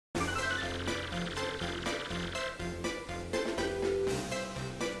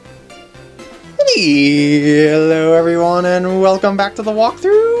Hello everyone and welcome back to the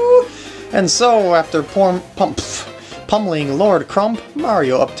walkthrough! And so, after pummeling Lord Crump,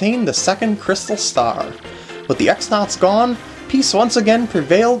 Mario obtained the second crystal star. With the X-nauts gone, peace once again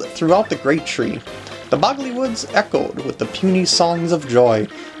prevailed throughout the Great Tree. The Boggly Woods echoed with the puny songs of joy,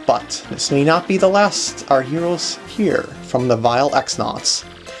 but this may not be the last our heroes hear from the vile X-nauts.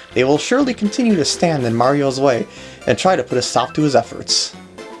 They will surely continue to stand in Mario's way and try to put a stop to his efforts.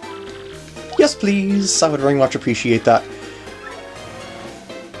 Yes, please. I would very much appreciate that.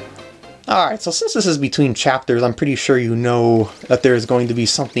 Alright, so since this is between chapters, I'm pretty sure you know that there's going to be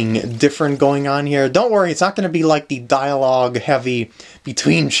something different going on here. Don't worry, it's not going to be like the dialogue-heavy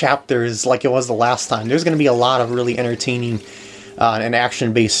between chapters like it was the last time. There's going to be a lot of really entertaining and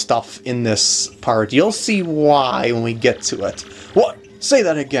action-based stuff in this part. You'll see why when we get to it. What? Say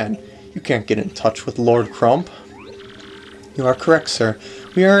that again! You can't get in touch with Lord Crump. You are correct, sir.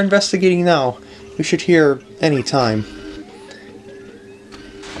 We are investigating now. We should hear any time.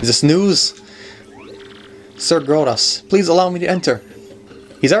 Is this news? Sir Grotus, please allow me to enter.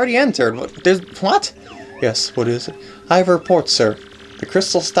 He's already entered. What? Yes, what is it? I have a report, sir. The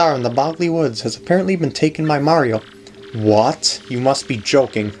crystal star in the Boggly Woods has apparently been taken by Mario. What? You must be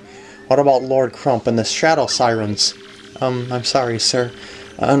joking. What about Lord Crump and the Shadow Sirens? I'm sorry, sir.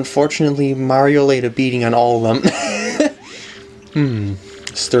 Unfortunately, Mario laid a beating on all of them.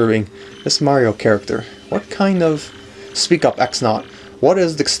 Disturbing. This Mario character. What kind of... Speak up, X-naut. What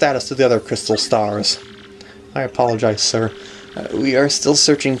is the status of the other crystal stars? I apologize, sir. We are still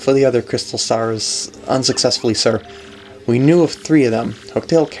searching for the other crystal stars. Unsuccessfully, sir. We knew of 3 of them.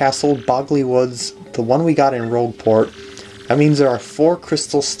 Hooktail Castle, Boggly Woods, the one we got in Rogueport. That means there are 4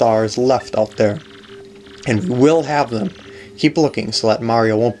 crystal stars left out there. And we will have them. Keep looking so that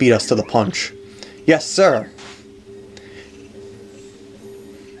Mario won't beat us to the punch. Yes, sir!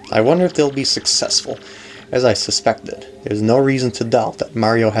 I wonder if they'll be successful. As I suspected, there's no reason to doubt that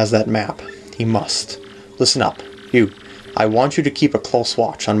Mario has that map. He must. Listen up, you. I want you to keep a close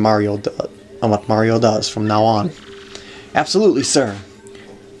watch on what Mario does from now on. Absolutely, sir.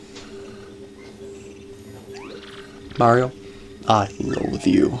 Mario, I loathe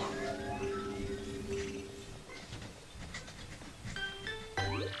you.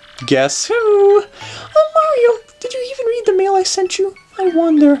 Guess who? Oh, Mario, did you even read the mail I sent you? I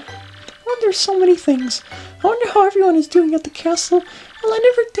wonder so many things. I wonder how everyone is doing at the castle. Will I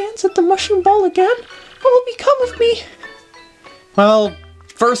never dance at the mushroom ball again? What will become of me? Well,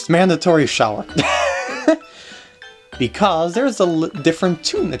 first mandatory shower. Because there's a different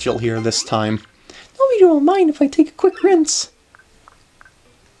tune that you'll hear this time. Nobody will mind if I take a quick rinse.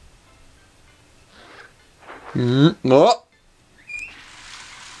 Oh.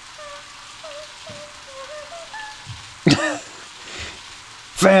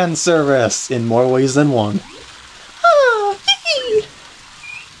 Fan service in more ways than one. Ah, hee.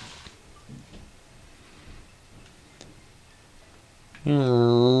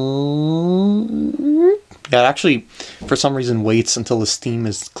 Yeah, it actually, for some reason, waits until the steam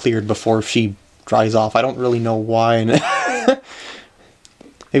is cleared before she dries off. I don't really know why.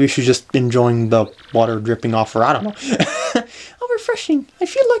 Maybe she's just enjoying the water dripping off her. I don't know. How refreshing. I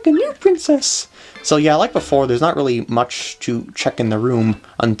feel like a new princess. So yeah, like before, there's not really much to check in the room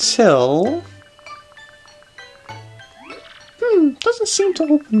until... doesn't seem to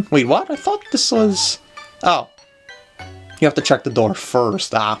open. Wait, what? I thought this was... Oh. You have to check the door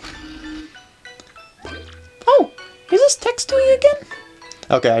first. Ah. Oh, is this text doing again?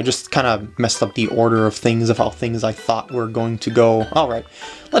 Okay, I just kind of messed up the order of things, of how things I thought were going to go. Alright,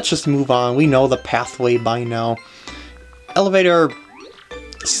 let's just move on. We know the pathway by now. Elevator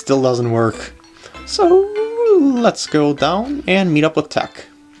still doesn't work. So, let's go down and meet up with Tech.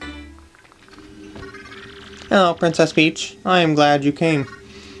 Hello, Princess Peach. I am glad you came.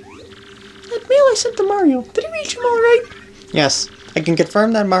 That mail I sent to Mario, did it reach him alright? Yes, I can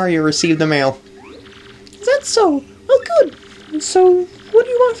confirm that Mario received the mail. Is that so? Well, good. So, what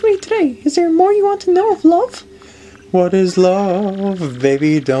do you want from me today? Is there more you want to know of love? What is love?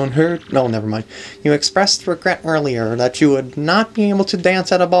 Baby, don't hurt. No, never mind. You expressed regret earlier that you would not be able to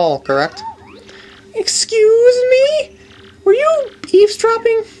dance at a ball, correct? Excuse me? Were you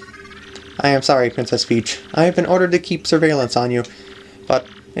eavesdropping? I am sorry, Princess Peach. I have been ordered to keep surveillance on you. But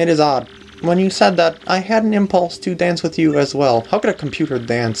it is odd. When you said that, I had an impulse to dance with you as well. How could a computer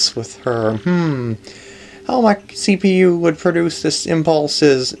dance with her? How my CPU would produce this impulse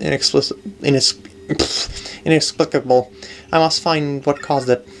is inexplicable. I must find what caused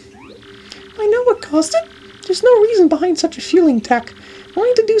it. I know what caused it. There's no reason behind such a feeling, Tech.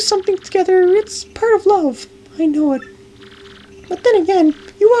 Wanting to do something together, it's part of love. I know it. But then again,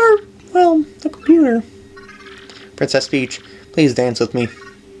 you are well, the computer. Princess Peach, please dance with me.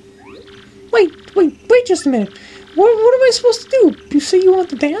 Wait just a minute. What am I supposed to do? You say you want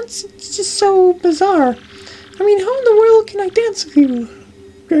to dance? It's just so bizarre. I mean, how in the world can I dance with you?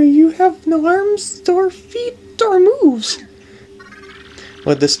 You have no arms, or feet, or moves.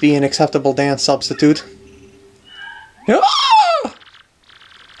 Would this be an acceptable dance substitute? Ah!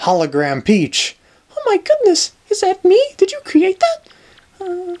 Hologram Peach. Oh my goodness, is that me? Did you create that?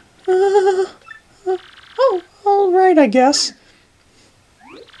 Oh, alright, I guess.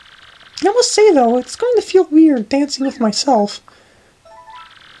 I must say though, it's going to feel weird dancing with myself.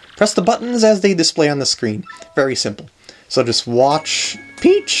 Press the buttons as they display on the screen. Very simple. So just watch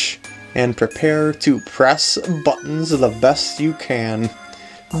Peach and prepare to press buttons the best you can.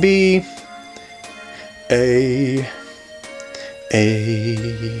 B, A,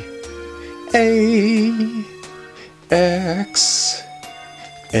 X,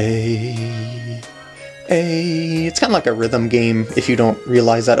 A. It's kind of like a rhythm game if you don't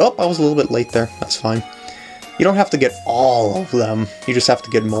realize that. Oh, I was a little bit late there. That's fine. You don't have to get all of them. You just have to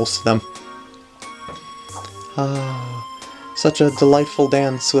get most of them. Ah, such a delightful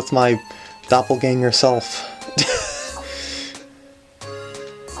dance with my doppelganger self.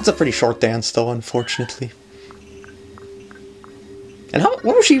 It's a pretty short dance though, unfortunately. And what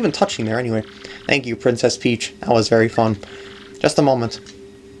was she even touching there anyway? Thank you, Princess Peach. That was very fun. Just a moment.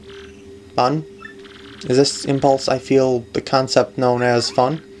 Fun? Is this impulse I feel the concept known as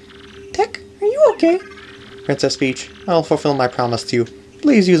fun? Tech, are you okay? Princess Peach, I'll fulfill my promise to you.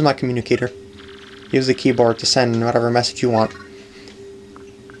 Please use my communicator. Use the keyboard to send whatever message you want.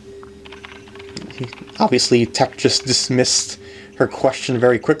 Obviously, Tech just dismissed her question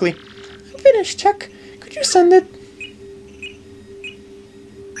very quickly. I'm finished, Tech. Could you send it?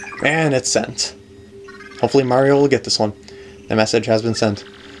 And it's sent. Hopefully Mario will get this one. The message has been sent.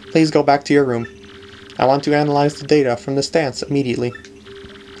 Please go back to your room. I want to analyze the data from this dance immediately.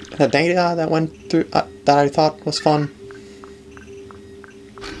 The data that went through that I thought was fun.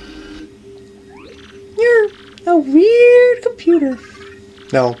 You're a weird computer.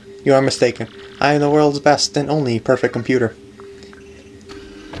 No, you are mistaken. I am the world's best and only perfect computer.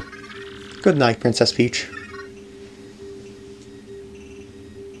 Good night, Princess Peach.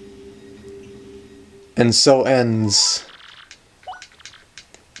 And so ends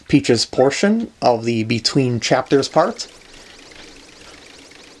Peach's portion of the Between Chapters part.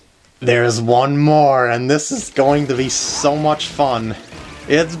 There's one more, and this is going to be so much fun.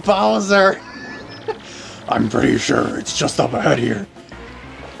 It's Bowser! I'm pretty sure it's just up ahead here.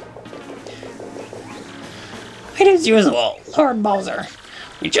 It is usual, Lord Bowser.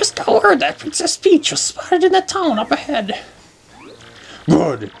 We just got word that Princess Peach was spotted in the town up ahead.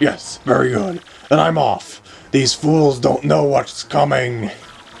 Good, yes, very good. Then I'm off. These fools don't know what's coming.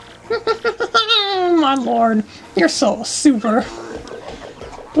 My lord, you're so super.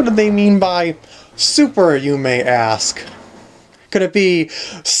 What do they mean by super, you may ask? Could it be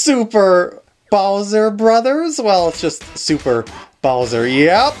Super Bowser Brothers? Well, it's just Super Bowser.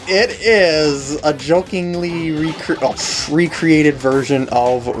 Yep, it is a jokingly recreated version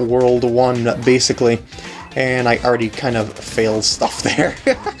of World 1, basically. And I already kind of failed stuff there.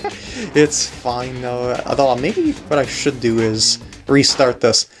 It's fine though. Although maybe what I should do is restart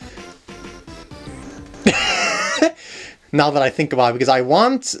this. Now that I think about it, because I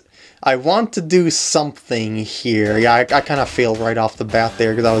want to do something here. Yeah, I kind of failed right off the bat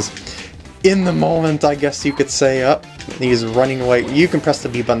there because I was in the moment, I guess you could say. Oh, he's running away. You can press the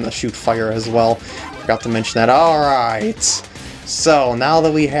B button to shoot fire as well. Forgot to mention that. Alright. So, now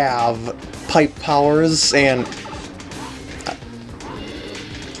that we have pipe powers and...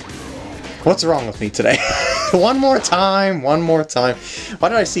 What's wrong with me today? One more time. Why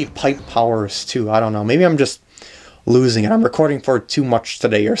did I see pipe powers too? I don't know. Maybe I'm just losing it. I'm recording for too much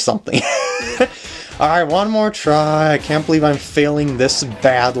today or something. Alright, one more try. I can't believe I'm failing this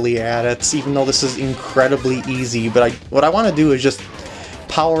badly at it, even though this is incredibly easy. But what I want to do is just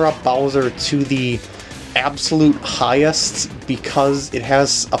power up Bowser to the absolute highest because it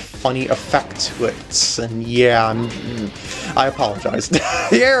has a funny effect to it. And yeah, I apologize.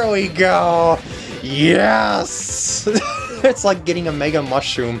 Here we go! Yes! It's like getting a Mega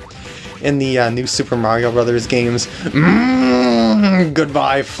Mushroom in the new Super Mario Brothers games.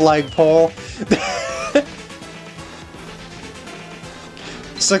 Goodbye, flagpole.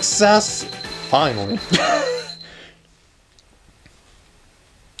 Success! Finally.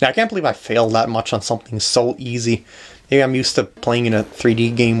 Yeah, I can't believe I failed that much on something so easy. Maybe I'm used to playing in a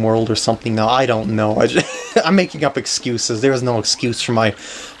 3D game world or something now. I don't know. I'm making up excuses. There is no excuse for my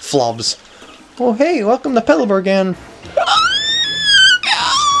flubs. Oh hey, welcome to Pillowburg again.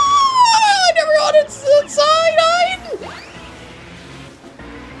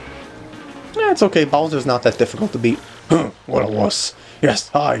 That's okay, Bowser's not that difficult to beat. What a wuss. Yes,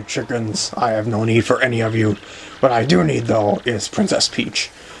 hi, chickens. I have no need for any of you. What I do need, though, is Princess Peach.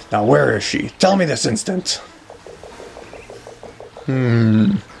 Now, where is she? Tell me this instant.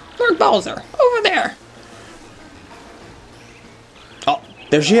 Lord Bowser, over there. Oh,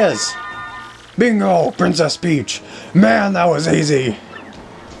 there she is. Bingo, Princess Peach. Man, that was easy.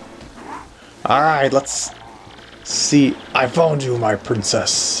 Alright, let's see. I found you, my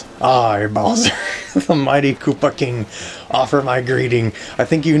princess. I, Bowser, the mighty Koopa King, offer my greeting. I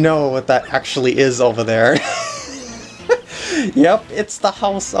think you know what that actually is over there. Yep, it's the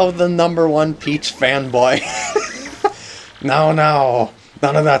house of the #1 Peach fanboy. Now,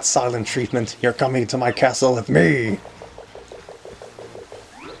 none of that silent treatment. You're coming to my castle with me.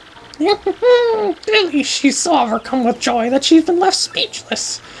 Clearly, she's so overcome with joy that she's been left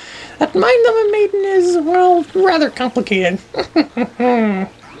speechless. That mind of a maiden is, well, rather complicated.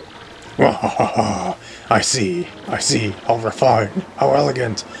 I see. How refined, how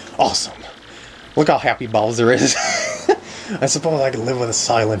elegant, awesome. Look how happy Bowser is. I suppose I could live with a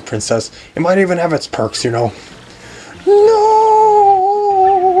silent princess. It might even have its perks, you know.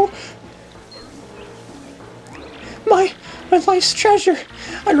 No! My life's treasure.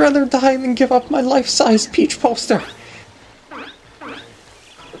 I'd rather die than give up my life-size Peach poster.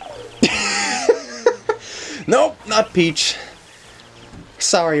 Nope, not Peach.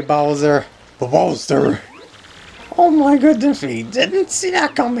 Sorry, Bowser. Bowser. Oh my goodness, we didn't see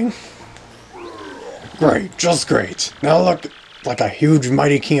that coming. Great, just great. Now look like a huge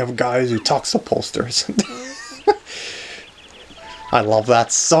mighty king of guys who talks to posters. I love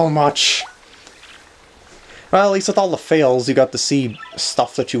that so much. Well, at least with all the fails, you got to see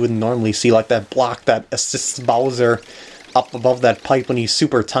stuff that you wouldn't normally see, like that block that assists Bowser up above that pipe when he's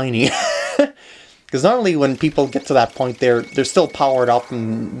super tiny. Because normally when people get to that point, they're still powered up,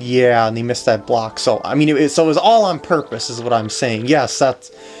 and yeah, and they miss that block. So I mean, it was all on purpose, is what I'm saying. Yes, that's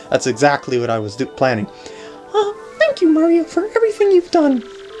exactly what I was planning. Thank you, Mario, for everything you've done.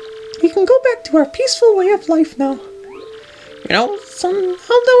 We can go back to our peaceful way of life now. You know,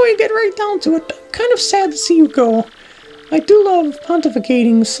 although I get right down to it, I'm kind of sad to see you go. I do love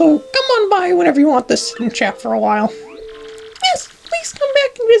pontificating, so come on by whenever you want to sit and chat for a while. Yes, please come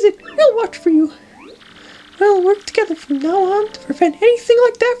back and visit. We'll watch for you. We'll work together from now on to prevent anything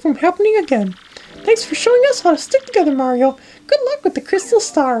like that from happening again. Thanks for showing us how to stick together, Mario. Good luck with the crystal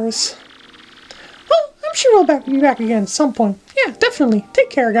stars. Well, I'm sure we'll be back again at some point. Yeah, definitely. Take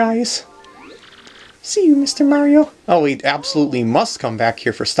care, guys. See you, Mr. Mario. Oh, we absolutely must come back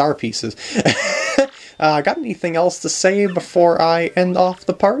here for star pieces. Got anything else to say before I end off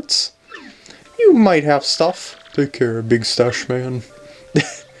the parts? You might have stuff. Take care, Big Stash Man.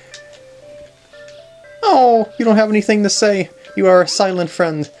 Oh, you don't have anything to say. You are a silent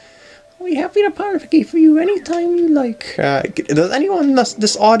friend. I'll be happy to pontificate for you anytime you like. Does anyone in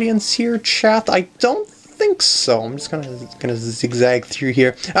this audience here chat? I don't think so. I'm just gonna zigzag through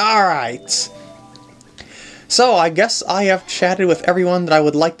here. Alright. So, I guess I have chatted with everyone that I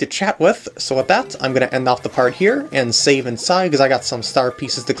would like to chat with. So with that, I'm going to end off the part here and save inside because I got some star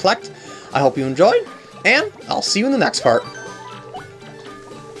pieces to collect. I hope you enjoyed, and I'll see you in the next part.